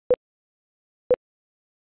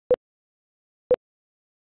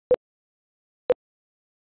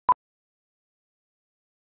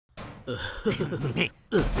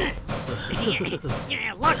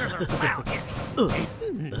Yeah, lockers are loud.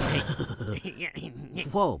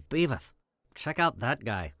 Whoa, Beavis. Check out that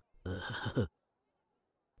guy.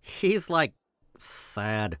 He's like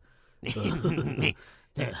sad.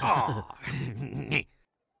 Oh.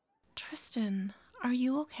 Tristan, are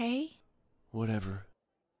you okay? Whatever.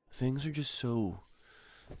 Things are just so...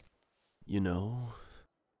 you know?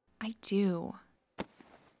 I do.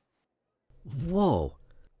 Whoa.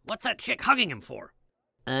 What's that chick hugging him for?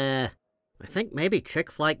 I think maybe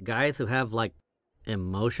chicks like guys who have, like,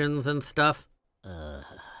 emotions and stuff. I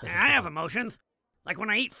have emotions. Like when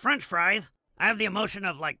I eat French fries, I have the emotion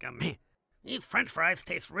of like, these French fries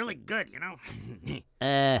taste really good, you know?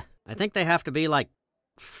 I think they have to be, like,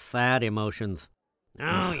 sad emotions.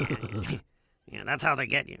 Oh, yeah. Yeah, that's how they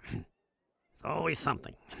get you. It's always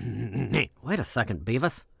something. Wait a second,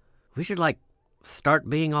 Beavis. We should, like, start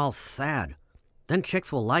being all sad. Then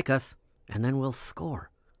chicks will like us, and then we'll score.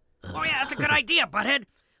 Oh, yeah, that's a good idea, butthead.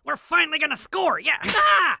 We're finally gonna score, yeah.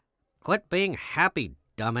 Ah! Quit being happy,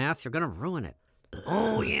 dumbass. You're gonna ruin it.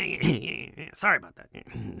 Oh, yeah. Sorry about that.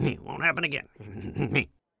 Won't happen again.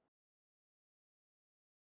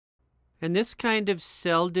 And this kind of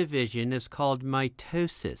cell division is called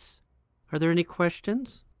mitosis. Are there any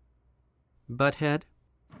questions? Butthead?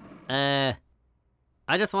 I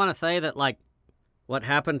just want to say that, like, what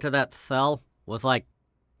happened to that cell was, like,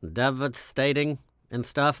 devastating and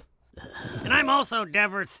stuff. And I'm also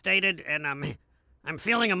devastated, and I'm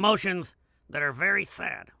feeling emotions that are very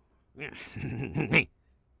sad. Yeah.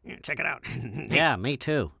 Yeah, check it out. Yeah, me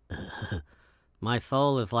too. My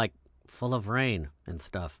soul is, like, full of rain and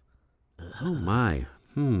stuff. Oh my.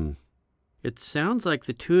 It sounds like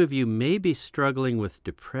the two of you may be struggling with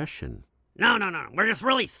depression. No. We're just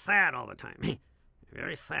really sad all the time.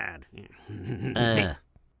 Very sad.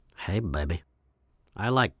 Hey, baby. I,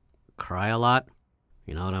 like, cry a lot.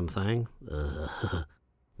 You know what I'm saying?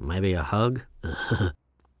 Maybe a hug?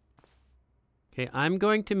 Okay, I'm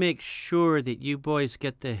going to make sure that you boys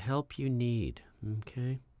get the help you need,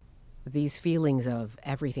 okay? These feelings of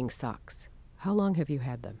everything sucks. How long have you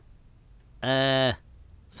had them?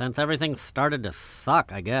 Since everything started to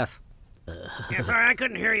suck, I guess. Yeah, sorry, I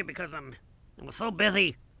couldn't hear you because I was so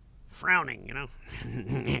busy frowning, you know?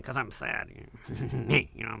 Because I'm sad. You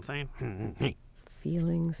know what I'm saying?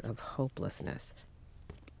 Feelings of hopelessness.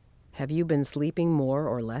 Have you been sleeping more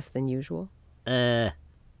or less than usual?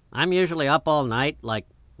 I'm usually up all night, like,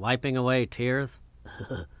 wiping away tears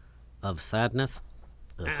of sadness.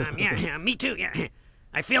 Yeah, me too, yeah.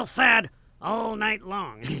 I feel sad all night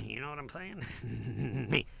long. You know what I'm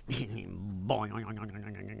saying?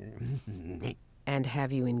 And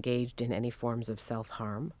have you engaged in any forms of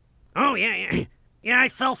self-harm? Oh, yeah. Yeah, I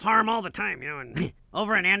self-harm all the time, you know, and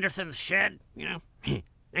over in Anderson's shed, you know.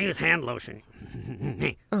 I use hand lotion.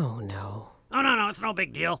 Oh, no. Oh, no, it's no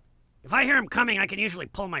big deal. If I hear him coming, I can usually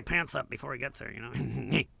pull my pants up before he gets there, you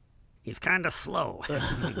know. He's kind of slow.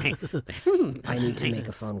 I need to make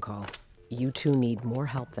a phone call. You two need more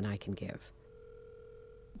help than I can give.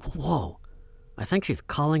 Whoa. I think she's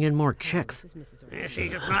calling in more chicks. Yeah,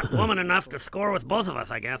 she's just not woman enough to score with both of us,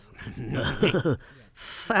 I guess.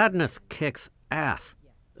 Sadness kicks ass.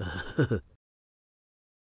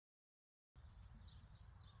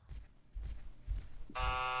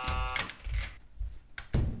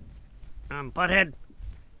 Butthead,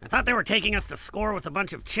 I thought they were taking us to score with a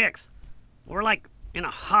bunch of chicks. We're like in a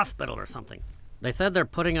hospital or something. They said they're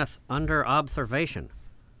putting us under observation.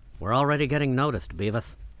 We're already getting noticed,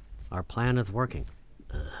 Beavis. Our plan is working.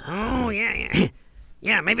 Oh, yeah.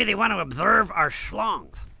 Yeah, maybe they want to observe our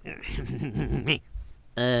schlongs.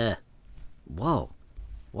 Whoa.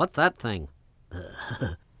 What's that thing?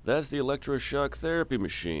 That's the electroshock therapy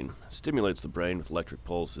machine. Stimulates the brain with electric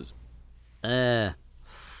pulses.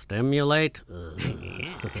 Stimulate?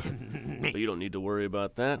 But you don't need to worry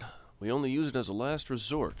about that. We only use it as a last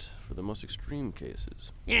resort for the most extreme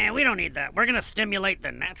cases. Yeah, we don't need that. We're gonna stimulate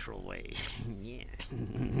the natural way. Yeah.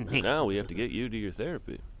 Now we have to get you to your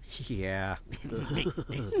therapy. Yeah.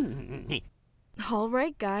 All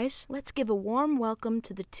right, guys, let's give a warm welcome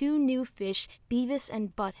to the two new fish, Beavis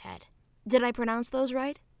and Butthead. Did I pronounce those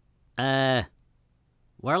right?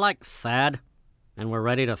 We're like sad, and we're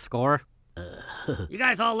ready to score. You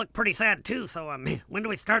guys all look pretty sad too, so when do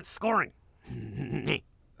we start scoring?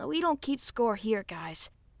 We don't keep score here, guys.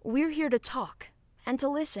 We're here to talk, and to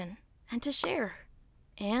listen, and to share,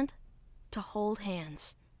 and to hold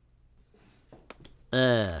hands.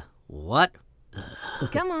 What?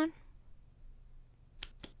 Come on.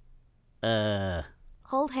 Uh...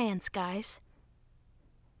 Hold hands, guys.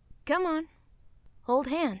 Come on. Hold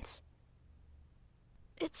hands.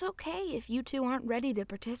 It's okay if you two aren't ready to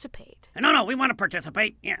participate. No, we want to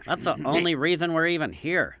participate. Yeah. That's the only reason we're even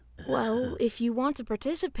here. Well, if you want to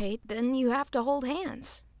participate, then you have to hold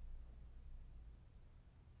hands.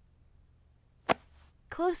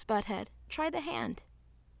 Close, Butthead. Try the hand.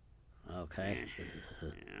 Okay.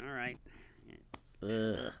 All right.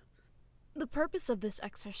 Ugh. The purpose of this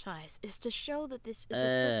exercise is to show that this is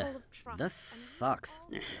a circle of trust. This sucks.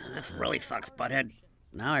 This really sucks, Butthead.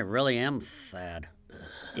 Now I really am sad.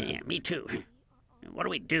 Yeah, me too. What do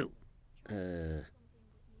we do?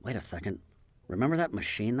 Wait a second. Remember that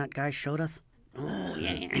machine that guy showed us? Oh,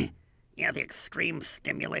 yeah. Yeah, the extreme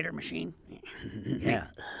stimulator machine. Yeah.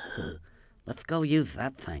 Let's go use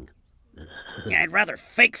that thing. Yeah, I'd rather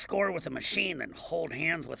fake score with a machine than hold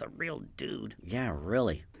hands with a real dude. Yeah,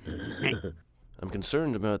 really. I'm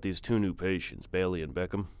concerned about these two new patients, Bailey and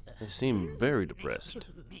Beckham. They seem very depressed.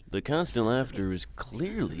 The constant laughter is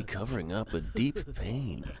clearly covering up a deep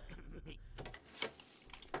pain.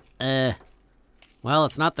 Well,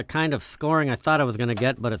 it's not the kind of scoring I thought I was gonna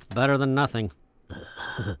get, but it's better than nothing.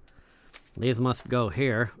 These must go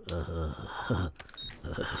here.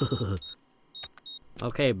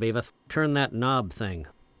 Okay, Beavis, turn that knob thing.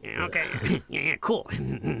 Yeah, okay. Yeah, cool.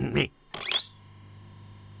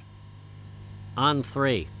 On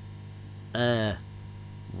 3. 1.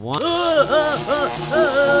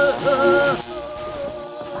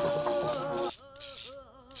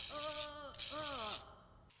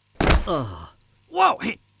 Whoa!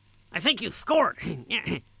 I think you scored.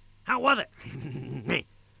 How was it?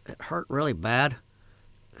 It hurt really bad,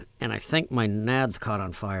 and I think my nads caught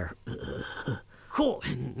on fire. Cool.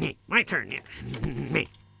 My turn. Yeah.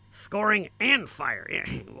 Scoring and fire. Yeah.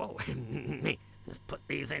 Whoa. Let's put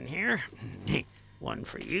these in here. One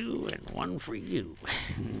for you and one for you.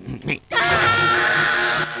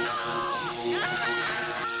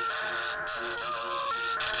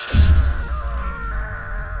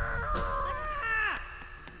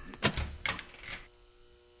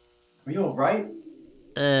 Are you alright?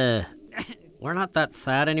 We're not that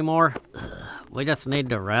sad anymore. We just need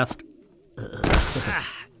to rest.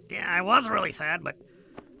 Yeah, I was really sad, but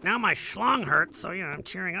now my schlong hurts, so, I'm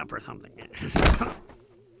cheering up or something.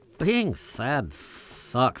 Being sad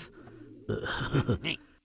sucks.